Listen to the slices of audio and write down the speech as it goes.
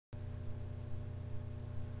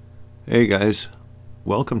Hey guys,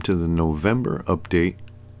 welcome to the November update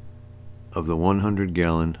of the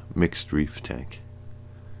 100-gallon mixed reef tank.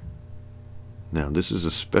 Now this is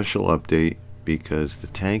a special update because the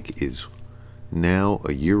tank is now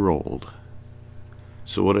a year old.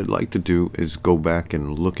 So what I'd like to do is go back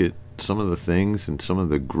and look at some of the things and some of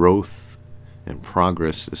the growth and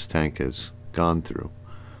progress this tank has gone through.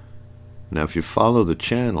 Now if you follow the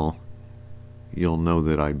channel, you'll know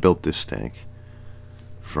that I built this tank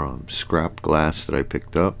from scrap glass that I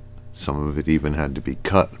picked up. Some of it even had to be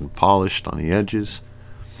cut and polished on the edges,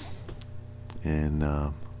 and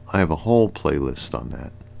I have a whole playlist on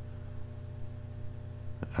that,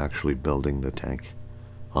 actually building the tank,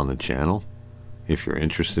 on the channel. If you're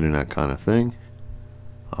interested in that kind of thing,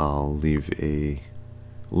 I'll leave a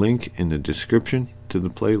link in the description to the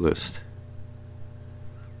playlist.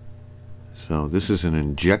 So this is an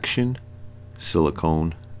injection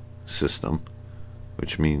silicone system,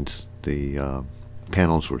 which means the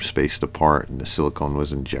panels were spaced apart and the silicone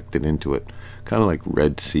was injected into it, kind of like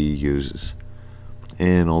Red Sea uses.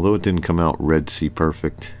 And although it didn't come out Red Sea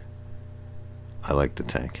perfect, I like the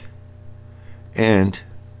tank. And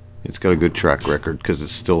it's got a good track record because it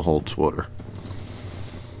still holds water.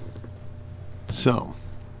 So,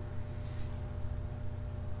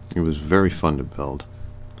 it was very fun to build.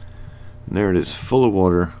 And there it is, full of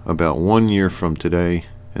water, about 1 year from today.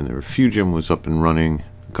 And the refugium was up and running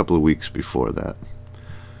a couple of weeks before that.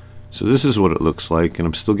 So this is what it looks like, and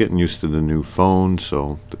I'm still getting used to the new phone,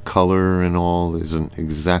 so the color and all isn't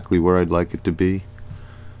exactly where I'd like it to be.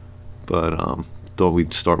 But thought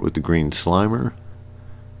we'd start with the green Slimer,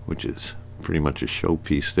 which is pretty much a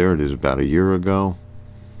showpiece there. It is about a year ago.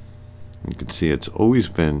 You can see it's always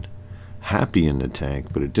been happy in the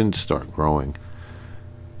tank, but it didn't start growing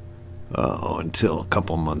until a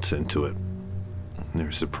couple months into it.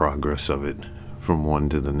 There's the progress of it from one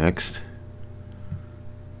to the next.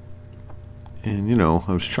 And you know,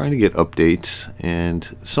 I was trying to get updates,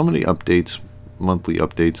 and some of the updates, monthly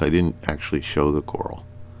updates, I didn't actually show the coral.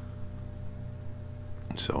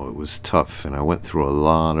 So it was tough, and I went through a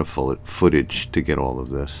lot of footage to get all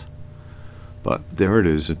of this. But there it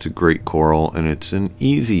is. It's a great coral, and it's an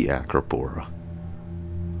easy acropora.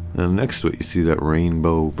 And next to it you see that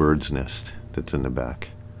rainbow bird's nest that's in the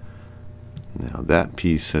back. Now that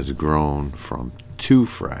piece has grown from 2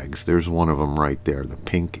 frags. There's one of them right there, the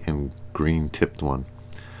pink and green tipped one.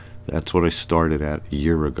 That's what I started at a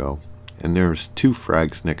year ago. And there's 2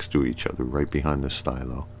 frags next to each other right behind the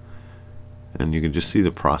stylo. And you can just see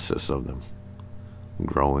the process of them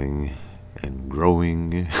growing and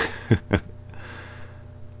growing.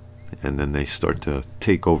 And then they start to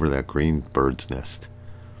take over that green bird's nest.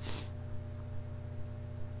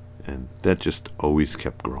 And that just always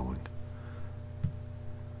kept growing.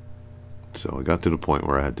 So I got to the point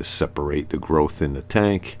where I had to separate the growth in the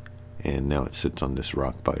tank, and now it sits on this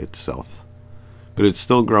rock by itself. But it's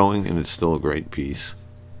still growing, and it's still a great piece.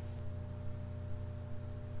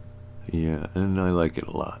 Yeah, and I like it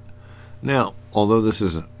a lot. Now, although this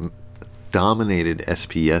is a dominated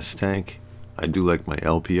SPS tank, I do like my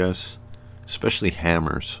LPS, especially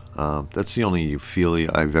hammers. That's the only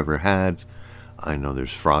Euphyllia I've ever had. I know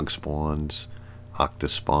there's frog spawns,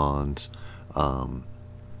 octospawns,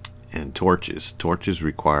 and torches. Torches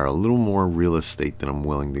require a little more real estate than I'm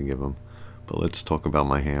willing to give them. But let's talk about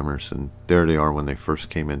my hammers. And there they are when they first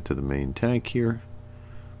came into the main tank here,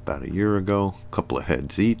 about a year ago. A couple of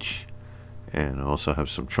heads each. And I also have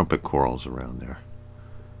some trumpet corals around there.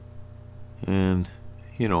 And,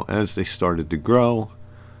 you know, as they started to grow,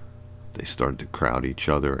 they started to crowd each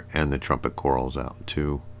other and the trumpet corals out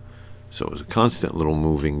too. So it was a constant little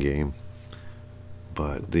moving game.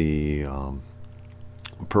 But the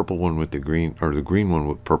purple one with the green, or the green one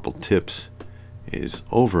with purple tips, is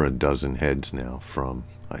over a dozen heads now from,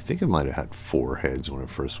 I think it might have had 4 heads when it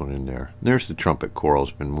first went in there. And there's the trumpet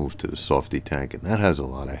coral's been moved to the softy tank, and that has a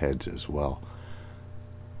lot of heads as well.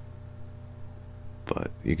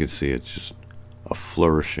 But you can see it's just a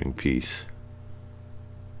flourishing piece.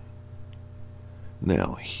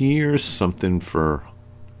 Now here's something for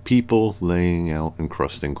people laying out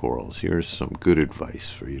encrusting corals. Here's some good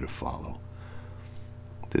advice for you to follow.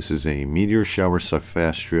 This is a meteor shower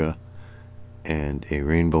Cyphastria and a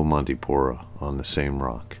rainbow Montipora on the same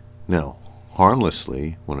rock. Now,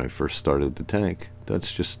 harmlessly, when I first started the tank,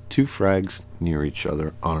 that's just 2 frags near each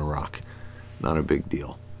other on a rock. Not a big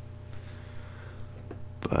deal.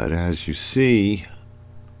 But as you see,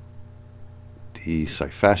 the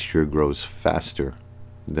Cyphastria grows faster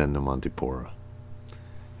than the Montipora.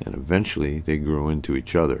 And eventually they grew into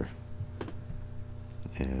each other.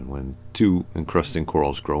 And when 2 encrusting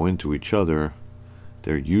corals grow into each other,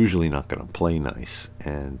 they're usually not going to play nice.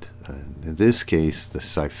 And in this case, the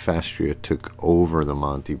Cyphastria took over the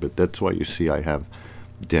Monty, but that's why you see I have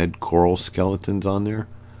dead coral skeletons on there,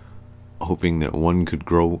 hoping that one could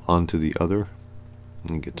grow onto the other.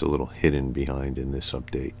 It gets a little hidden behind in this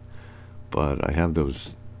update. But I have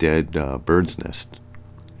those dead bird's nests,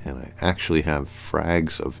 and I actually have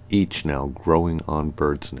frags of each now growing on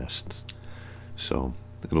bird's nests. So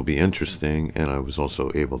it'll be interesting, and I was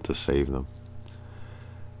also able to save them.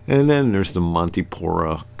 And then there's the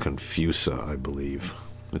Montipora confusa, I believe.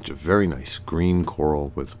 It's a very nice green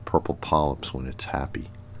coral with purple polyps when it's happy.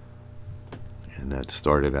 And that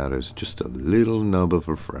started out as just a little nub of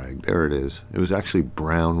a frag. There it is. It was actually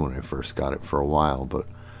brown when I first got it for a while, but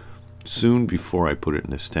soon before I put it in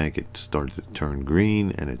this tank, it started to turn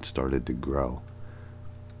green and it started to grow.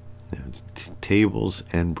 And it's tables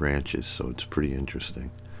and branches, so it's pretty interesting.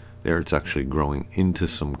 There it's actually growing into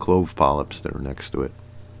some clove polyps that are next to it.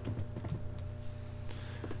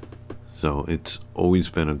 So it's always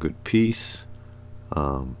been a good piece.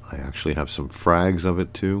 I actually have some frags of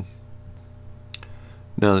it too.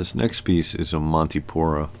 Now this next piece is a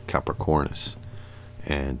Montipora capricornis.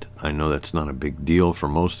 And I know that's not a big deal for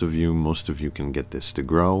most of you. Most of you can get this to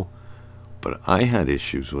grow. But I had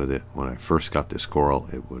issues with it when I first got this coral.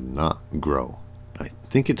 It would not grow. I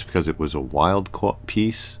think it's because it was a wild caught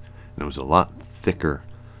piece. And it was a lot thicker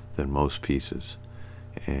than most pieces.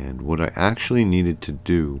 And what I actually needed to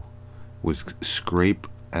do was scrape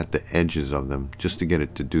at the edges of them just to get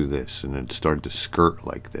it to do this. And it started to skirt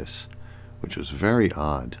like this, which was very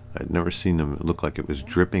odd. I'd never seen them look like it was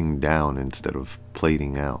dripping down instead of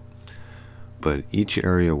plating out. But each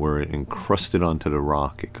area where it encrusted onto the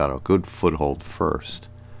rock, it got a good foothold first,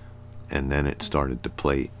 and then it started to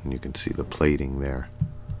plate, and you can see the plating there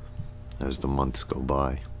as the months go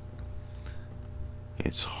by.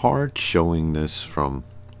 It's hard showing this from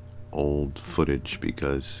old footage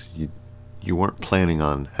because you weren't planning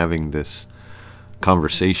on having this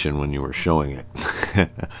conversation when you were showing it.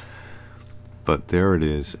 But there it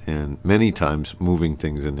is, and many times moving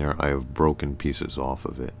things in there, I have broken pieces off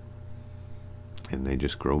of it, and they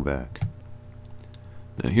just grow back.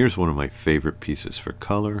 Now here's one of my favorite pieces for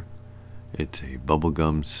color. It's a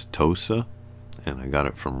bubblegum setosa, and I got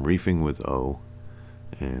it from Reefing with O,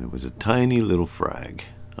 and it was a tiny little frag.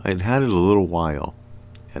 I had had it a little while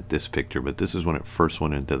at this picture, but this is when it first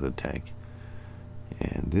went into the tank.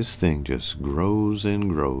 And this thing just grows and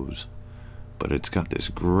grows, but it's got this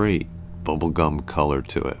great bubblegum color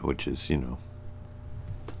to it, which is, you know,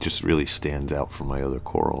 just really stands out from my other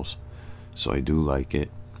corals. So I do like it,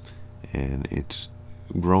 and it's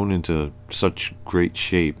grown into such great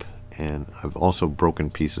shape, and I've also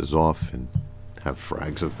broken pieces off and have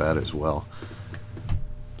frags of that as well.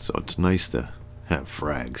 So it's nice to have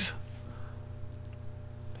frags.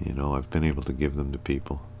 You know, I've been able to give them to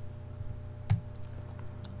people.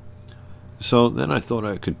 So then I thought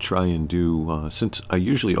I could try and do, since I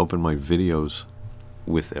usually open my videos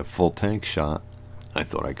with a full tank shot, I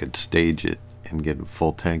thought I could stage it and get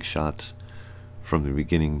full tank shots from the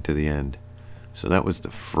beginning to the end. So that was the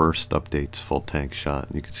first update's full tank shot.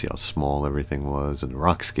 You can see how small everything was, and the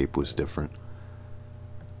rockscape was different.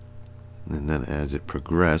 And then as it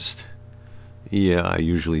progressed, yeah, I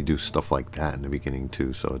usually do stuff like that in the beginning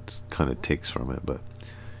too, so it kind of takes from it. But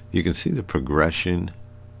you can see the progression,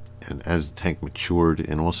 and as the tank matured,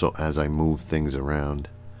 and also as I moved things around.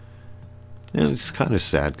 And it's kind of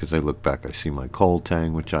sad because I look back, I see my coal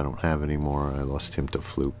tang, which I don't have anymore. I lost him to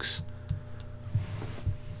flukes.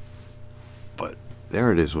 But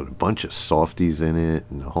there it is with a bunch of softies in it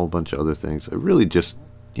and a whole bunch of other things. I really just,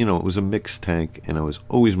 you know, it was a mixed tank, and I was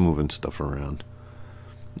always moving stuff around.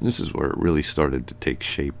 And this is where it really started to take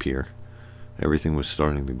shape here. Everything was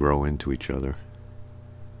starting to grow into each other.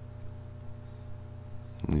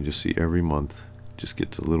 And you just see every month it just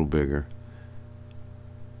gets a little bigger.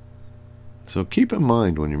 So keep in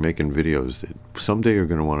mind when you're making videos that someday you're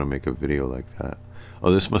going to want to make a video like that.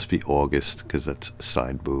 Oh, this must be August because that's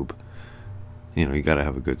side boob. You know, you got to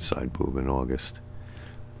have a good side boob in August.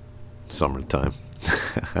 Summertime.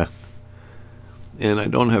 And I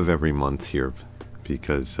don't have every month here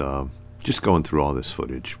because just going through all this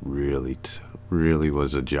footage really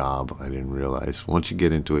was a job. I didn't realize. Once you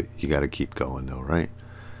get into it, you got to keep going though, right?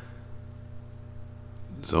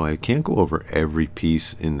 So I can't go over every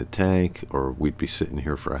piece in the tank, or we'd be sitting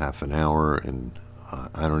here for a half an hour, and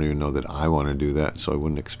I don't even know that I want to do that, so I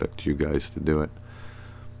wouldn't expect you guys to do it.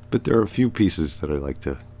 But there are a few pieces that I like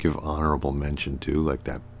to give honorable mention to, like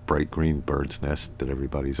that bright green bird's nest that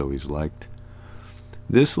everybody's always liked.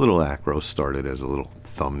 This little acro started as a little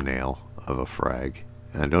thumbnail of a frag,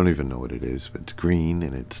 I don't even know what it is, but it's green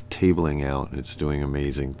and it's tabling out and it's doing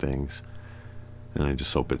amazing things. And I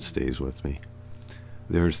just hope it stays with me.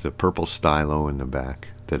 There's the purple stylo in the back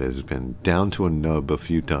that has been down to a nub a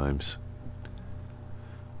few times.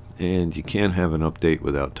 And you can't have an update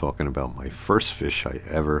without talking about my first fish I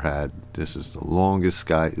ever had. This is the longest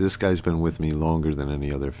guy. This guy's been with me longer than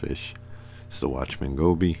any other fish. It's the Watchman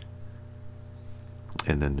Goby.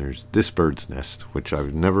 And then there's this bird's nest, which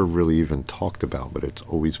I've never really even talked about, but it's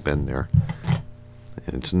always been there.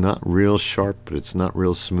 And it's not real sharp, but it's not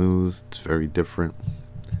real smooth. It's very different.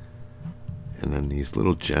 And then these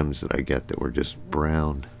little gems that I get that were just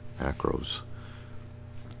brown acros.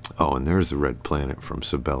 Oh, and there's the red planet from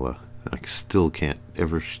Sabella. I still can't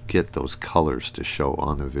ever get those colors to show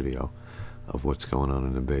on the video of what's going on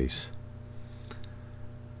in the base.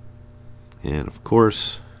 And of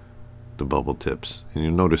course, the bubble tips. And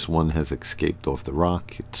you'll notice one has escaped off the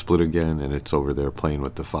rock. It split again, and it's over there playing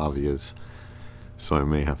with the favias. So I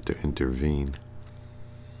may have to intervene.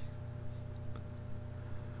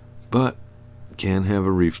 But can't have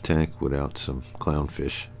a reef tank without some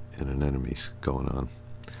clownfish and anemones going on.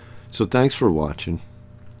 So thanks for watching.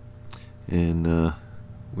 And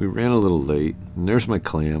we ran a little late. And there's my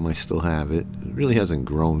clam. I still have it. It really hasn't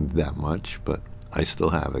grown that much, but I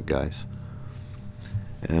still have it, guys.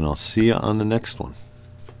 And I'll see you on the next one.